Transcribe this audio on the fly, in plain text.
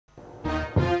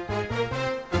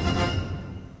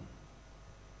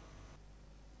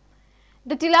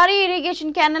The Tilari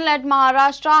irrigation canal at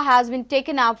Maharashtra has been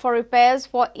taken up for repairs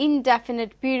for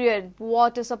indefinite period.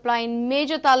 Water supply in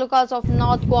major talukas of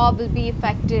North Goa will be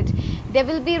affected. There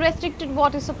will be restricted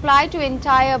water supply to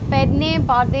entire Pedne,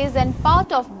 Bardes and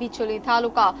part of Bicholi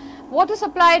taluka. Water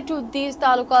supply to these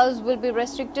talukas will be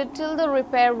restricted till the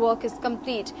repair work is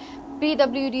complete.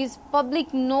 PWD's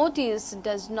public notice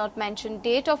does not mention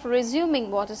date of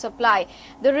resuming water supply.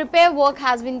 The repair work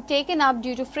has been taken up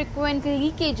due to frequent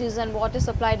leakages and water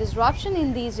supply disruption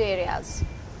in these areas.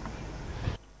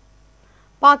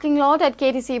 Parking lot at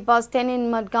KTC bus 10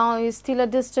 in Madgaon is still a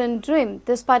distant dream.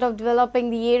 Despite of developing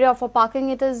the area for parking,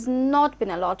 it has not been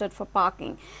allotted for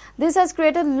parking. This has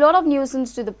created a lot of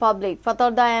nuisance to the public.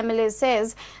 Fatarda MLA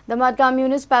says the Madgaon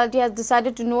municipality has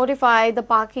decided to notify the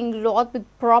parking lot with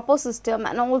proper system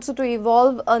and also to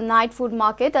evolve a night food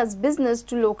market as business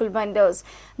to local vendors.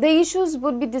 The issues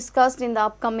would be discussed in the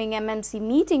upcoming MMC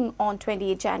meeting on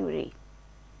 28 January.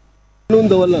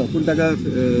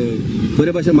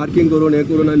 बरे भाशेन marking करून हे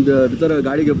करून आनी भितर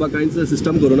गाडी घेवपाक कांयच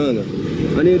system करूना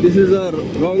हांगा आनी this is a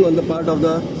wrong on the part of the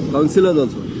councillors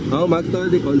also हांव मागता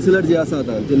ती कावन्सिलर जी आसा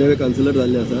आतां जे नवे कावन्सिलर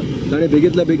जाल्ले आसा ताणें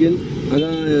बेगींतल्या बेगीन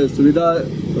हांगा सुविधा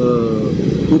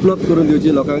उपलब्ध करून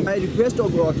दिवची लोकांक I request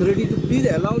of authority to please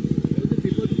allow the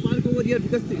people to park over here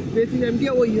because space is empty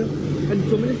over here and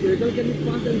so many vehicles can be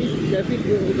passed and this traffic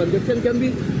congestion can be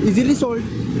easily solved.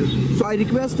 So I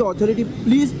request the authority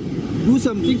please do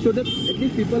something so that at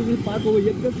least people will park over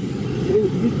here because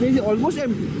this place is almost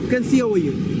empty. You can see over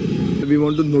here. We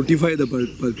want to notify the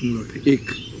parking lot.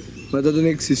 एक तातूंत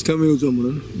एक system येवचो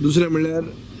म्हणून दुसरें म्हणल्यार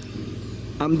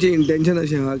आमचें intention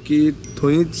अशें आहा की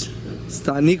थंयच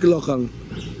स्थानीक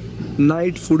लोकांक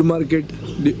नायट फूड मार्केट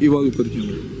इवॉल्व करचें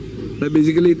म्हणून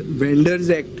बेसिकली वेंडर्स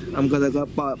एक्ट आमकां ताका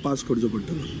पास करचो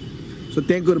पडटलो सो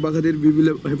तें करपा खातीर we will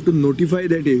have to notify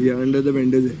that area under the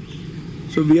vendors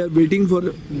act so we are waiting for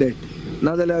that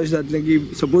नाजाल्यार अशें जातलें की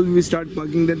suppose we start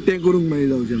parking that तें करूंक मागीर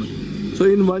जावचें ना सो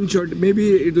in one shot may be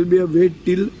it we'll be a wait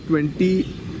till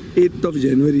 28th of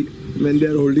January when they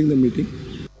are holding the meeting.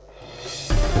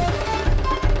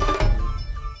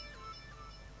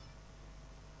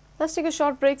 Let's take a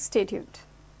short break. Stay tuned.